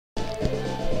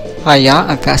Hiya,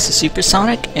 I'm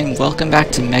fastersupersonic, and welcome back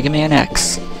to Mega Man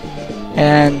X.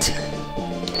 And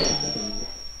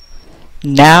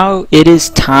now it is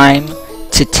time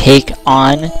to take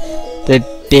on the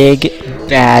big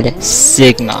bad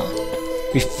Sigma.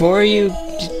 Before you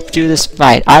do this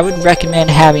fight, I would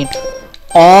recommend having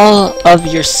all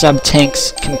of your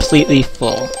sub-tanks completely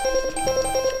full.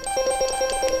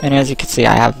 And as you can see,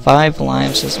 I have 5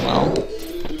 lives as well.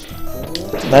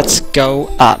 Let's go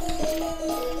up.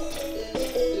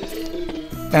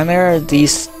 And there are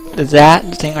that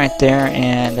thing right there,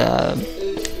 and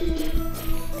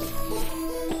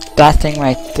that thing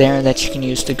right there that you can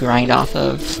use to grind off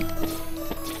of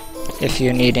if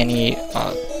you need any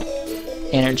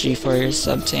energy for your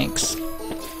sub-tanks.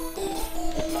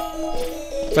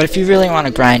 But if you really want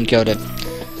to grind, go to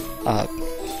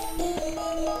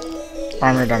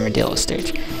Armored Armadillo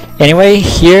stage. Anyway,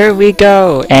 here we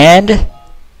go, and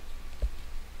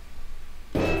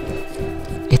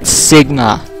it's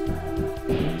Sigma.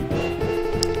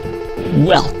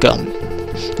 Welcome.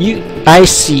 I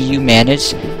see you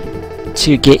managed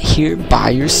to get here by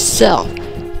yourself.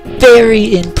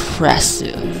 Very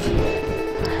impressive.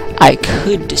 I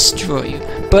could destroy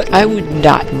you, but I would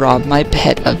not rob my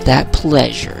pet of that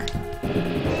pleasure.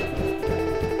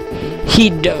 He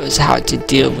knows how to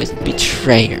deal with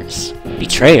betrayers.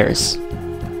 Betrayers?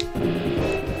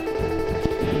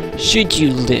 Should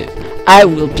you live, I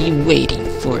will be waiting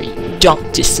for you.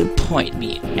 Don't disappoint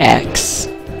me, X.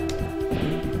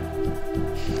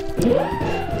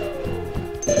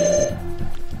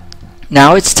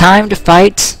 Now it's time to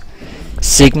fight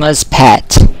Sigma's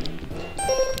pet.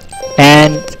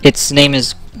 And its name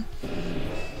is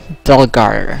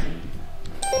Belgarder.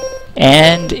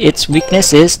 And its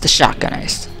weakness is the shotgun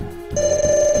ice.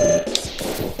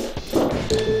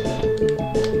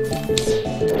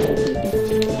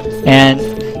 And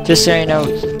just so you know,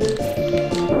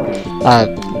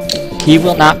 he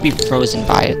will not be frozen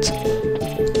by it.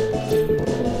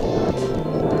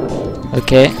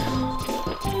 Okay.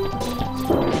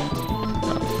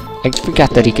 I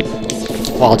forgot that he could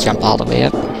wall jump all the way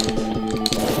up.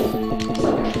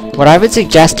 What I would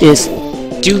suggest is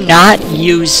do not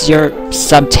use your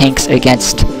sub-tanks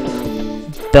against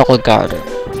Belgarder,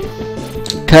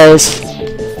 because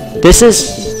this is,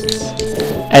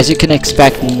 as you can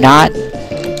expect, not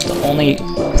the only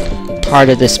part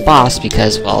of this boss,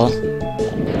 because, well,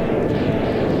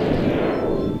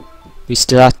 we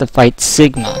still have to fight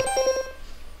Sigma.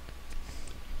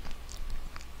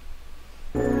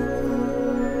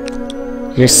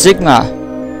 Here's Sigma.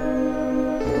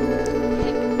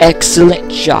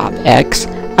 Excellent job, X.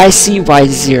 I see why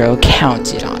Zero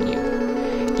counted on you.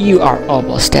 You are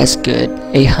almost as good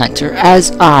a hunter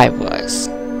as I was.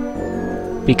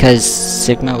 Because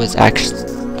Sigma was actually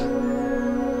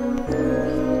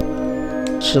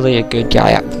a good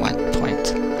guy at one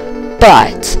point.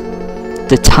 But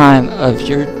the time of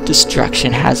your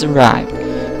destruction has arrived.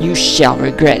 You shall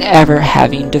regret ever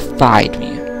having defied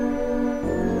me.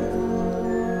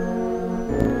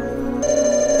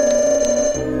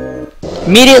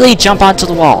 Immediately jump onto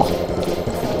the wall.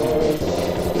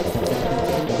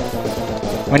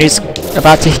 When he's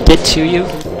about to get to you,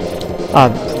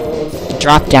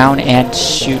 drop down and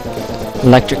shoot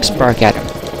electric spark at him.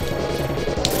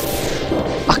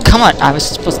 Oh, come on! I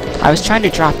was trying to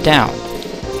drop down.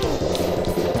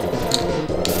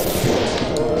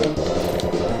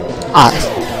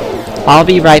 I'll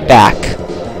be right back.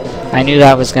 I knew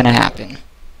that was gonna happen,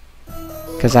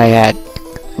 because I had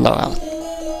low health.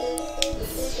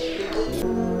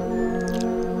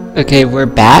 Okay, we're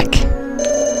back.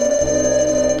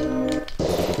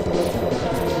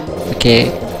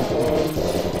 Okay.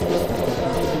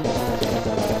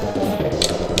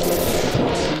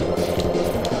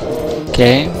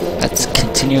 Okay, let's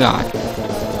continue on.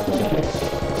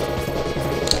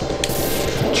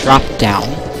 Drop down.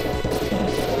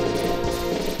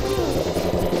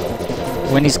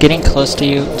 When he's getting close to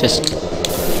you, just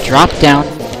drop down,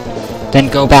 then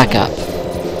go back up.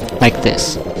 Like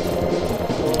this.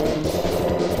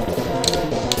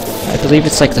 I believe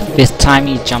it's like the 5th time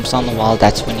he jumps on the wall,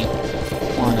 that's when you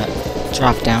want to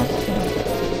drop down.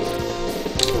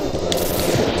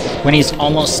 When he's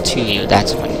almost to you,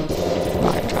 that's when you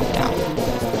want to drop down.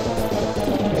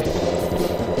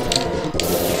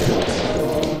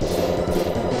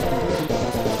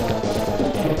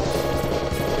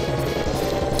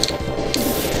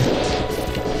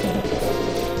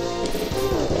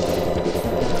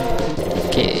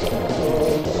 Okay.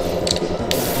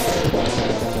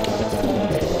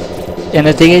 And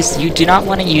the thing is, you do not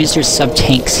want to use your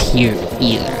sub-tanks here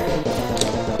either.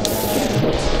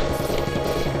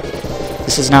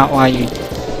 This is not why you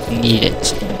need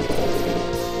it.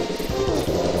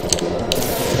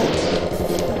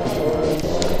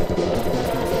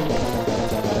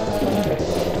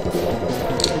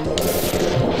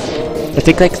 I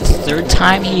think like the third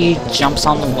time he jumps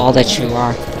on the wall that you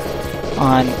are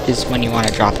on is when you want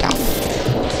to drop down.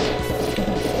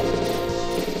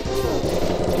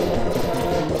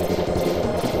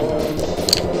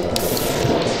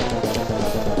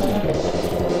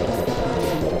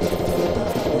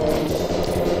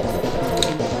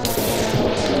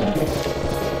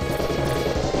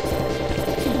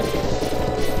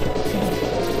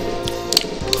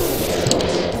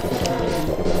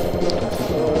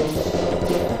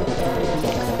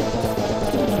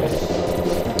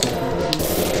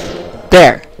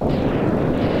 There!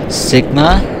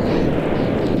 Sigma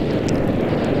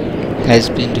has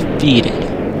been defeated.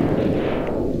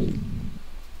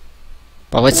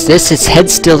 But what's this? Its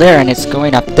head's still there and it's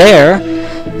going up there?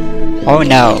 Oh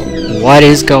no, what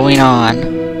is going on?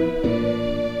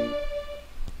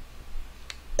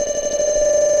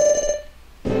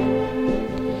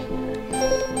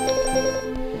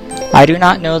 I do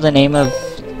not know the name of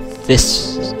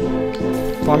this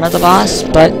form of the boss,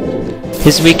 but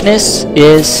his weakness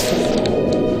is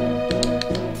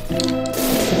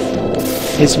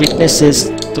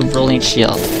the rolling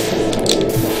shield.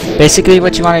 Basically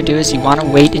what you want to do is you want to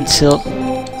wait until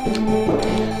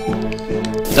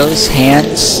those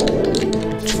hands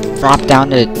drop down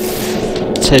to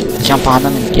jump on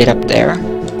them and get up there.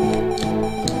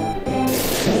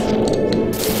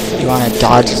 You want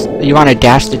to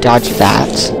dash to dodge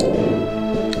that.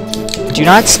 Do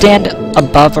not stand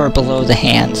above or below the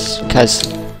hands, because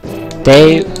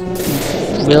they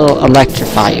will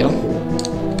electrify you.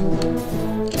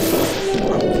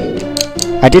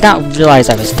 I did not realize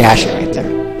I was dashing right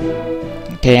there.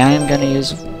 Okay, I am gonna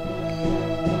use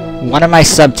one of my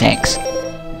sub-tanks.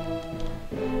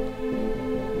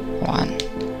 One.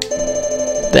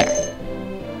 There.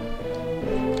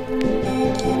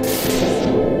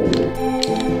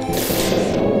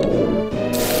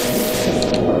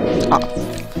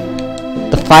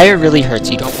 The fire really hurts,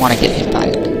 you don't want to get hit by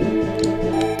it.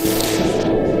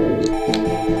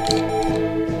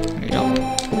 There you go.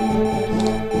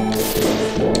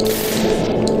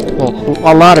 Well,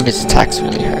 a lot of his attacks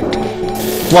really hurt.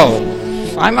 Whoa!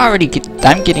 I'm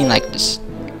getting like this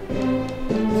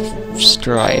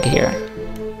destroyed here.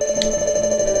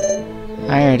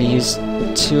 I already used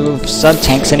 2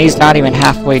 sub-tanks and he's not even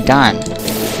halfway done.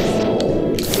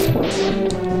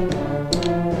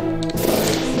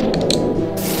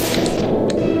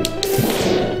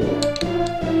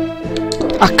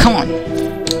 Ah, come on!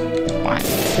 Why?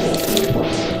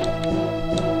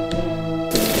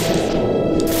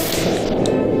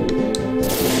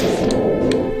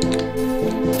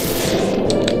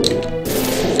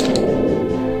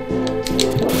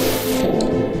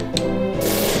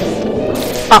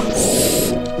 Ah!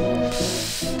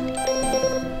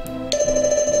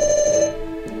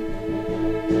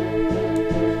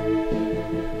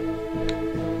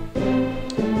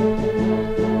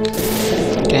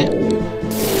 Okay.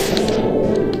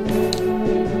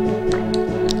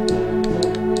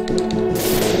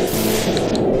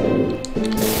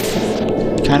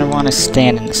 Kind of want to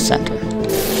stand in the center.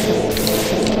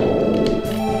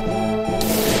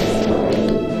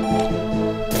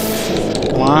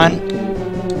 Come on.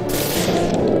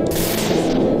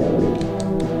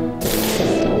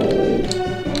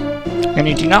 And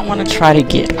you do not want to try to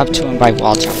get up to him by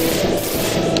wall jumping.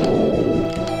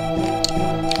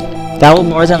 That will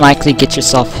more than likely get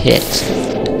yourself hit.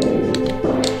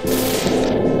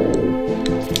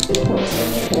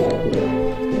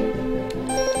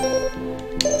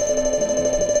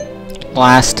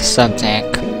 Last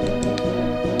sub-tank.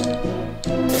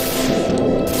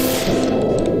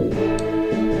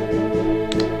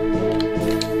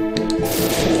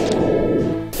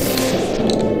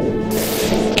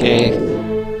 Okay.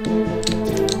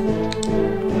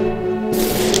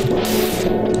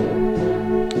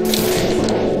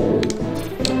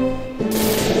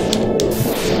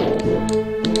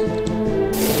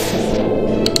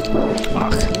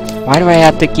 Ugh. Why do I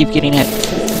have to keep getting hit?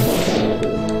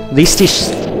 At least he's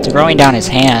throwing down his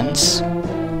hands.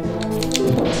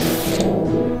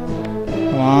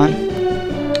 Come on.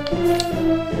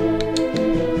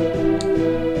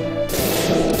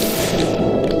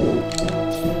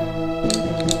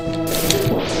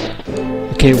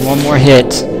 Okay, one more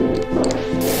hit.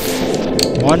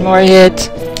 One more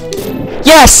hit.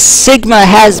 Yes! Sigma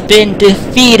has been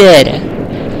defeated!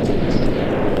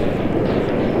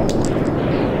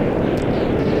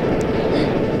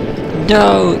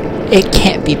 No, It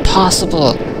can't be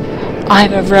possible.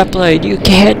 I'm a Reploid. You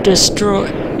can't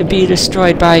be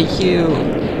destroyed by you.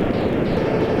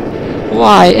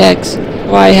 Why, X?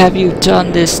 Why have you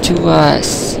done this to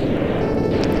us?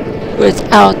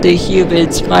 Without the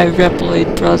humans, my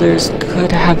Reploid brothers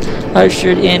could have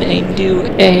ushered in a new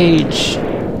age.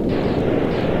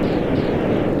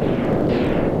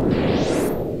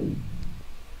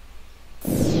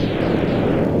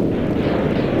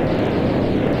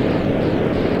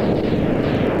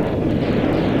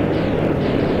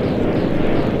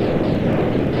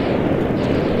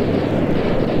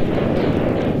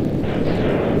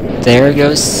 There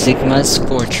goes Sigma's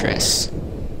fortress.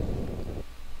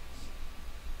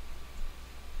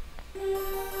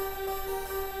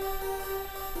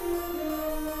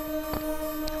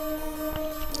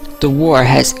 The war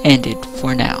has ended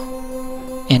for now,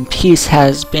 and peace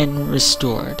has been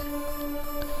restored.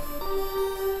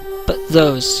 But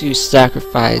those who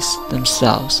sacrifice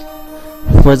themselves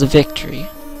for the victory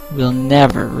will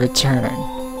never return.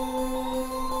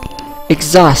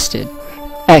 Exhausted,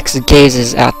 X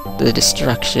gazes at the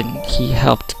destruction he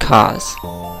helped cause,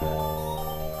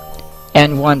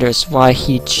 and wonders why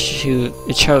he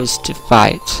chose to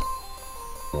fight.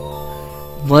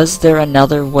 Was there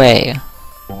another way?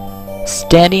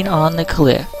 Standing on the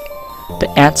cliff, the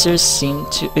answers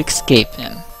seemed to escape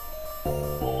him.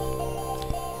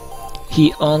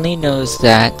 He only knows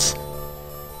that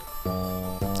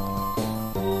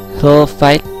he'll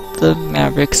fight the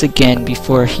Mavericks again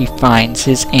before he finds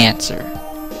his answer.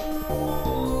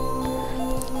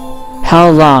 How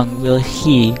long will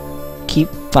he keep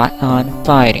on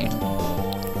fighting?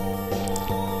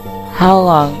 How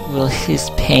long will his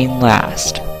pain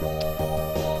last?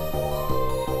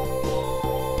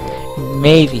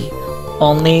 Maybe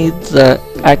only the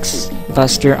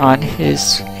X-Buster on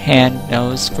his hand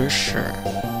knows for sure.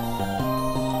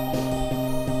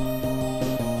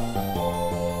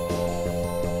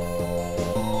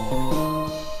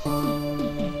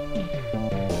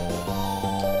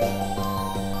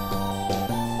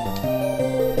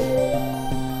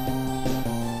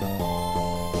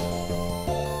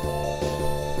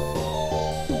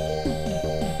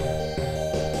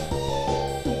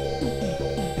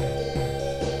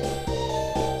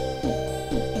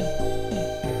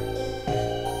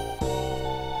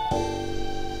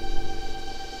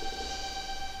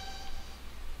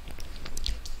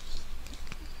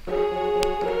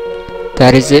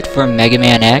 That is it for Mega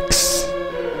Man X.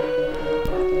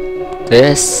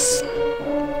 This,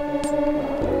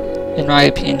 in my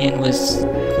opinion, was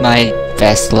my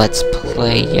best Let's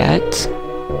Play yet.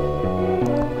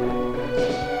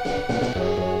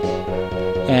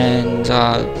 And,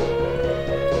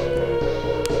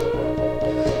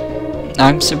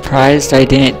 I'm surprised I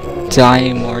didn't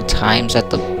die more times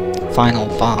at the final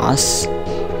boss.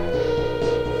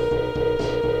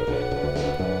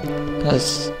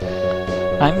 Because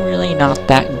I'm really not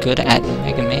that good at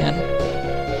Mega Man.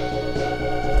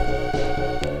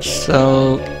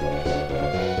 So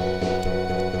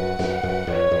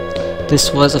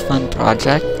this was a fun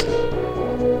project.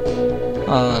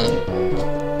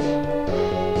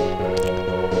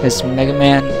 As Mega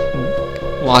Man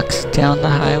walks down the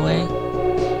highway,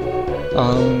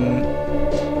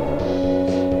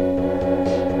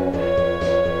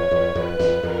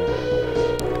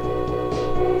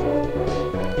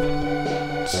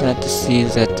 sad to see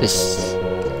that this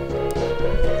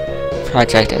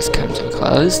project has come to a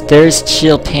close. There's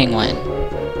Chill Penguin,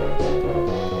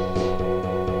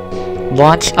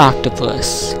 Launch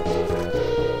Octopus,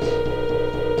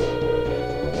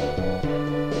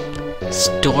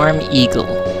 Storm Eagle,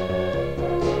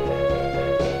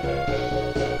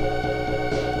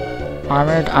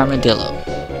 Armored Armadillo,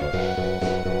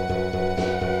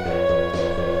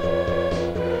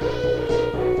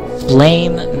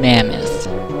 Flame Mammoth,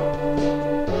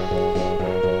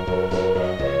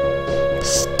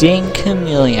 Sting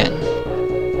Chameleon,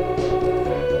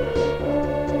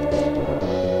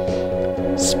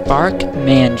 Spark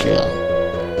Mandrill,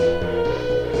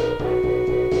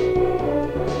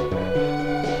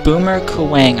 Boomer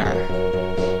Kawanger,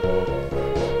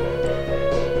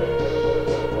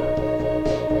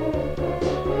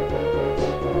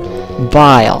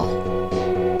 Bile,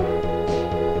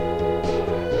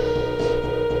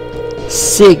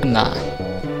 Sigma,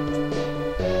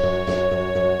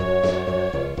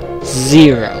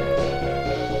 Zero,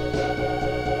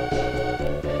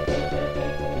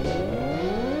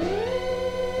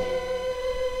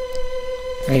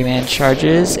 Mega Man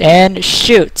charges and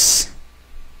shoots.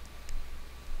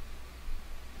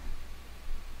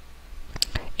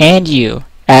 And you,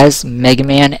 as Mega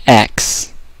Man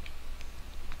X.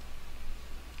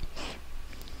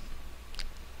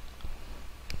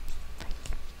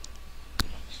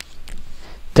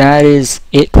 that is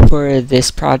it for this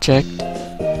project.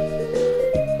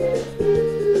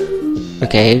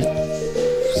 Okay.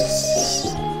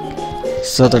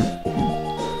 So the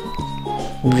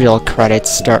real credits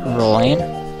start rolling.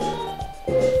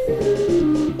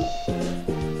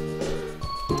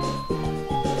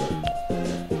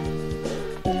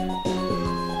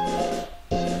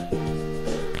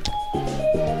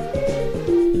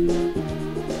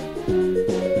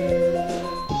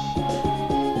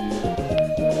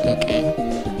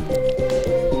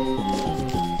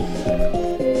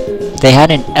 They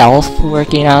had an elf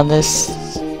working on this.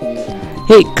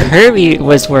 Hey, Kirby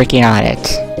was working on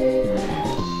it.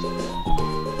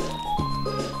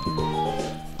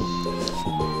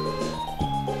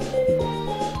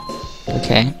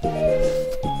 Okay.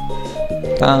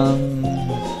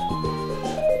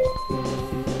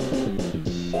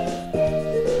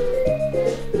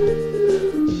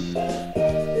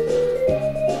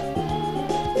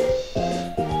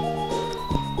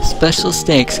 Special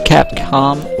thanks, Capcom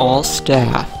all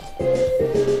staff.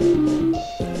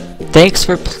 Thanks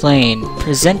for playing,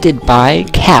 presented by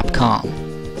Capcom.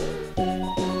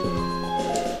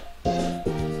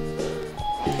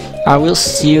 I will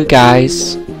see you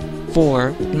guys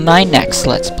for my next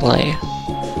Let's Play.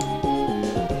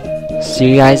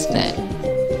 See you guys then.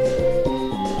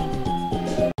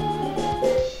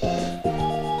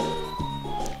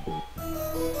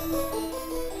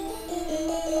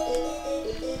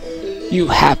 You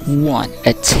have won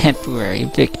a temporary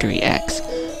victory, X.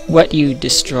 What you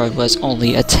destroyed was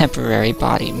only a temporary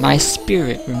body. My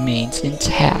spirit remains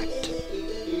intact.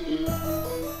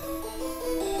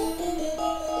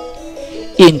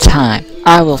 In time,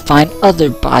 I will find other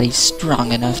bodies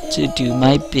strong enough to do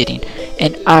my bidding,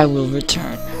 and I will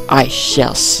return. I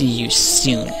shall see you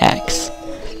soon, X.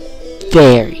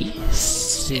 Very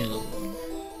soon.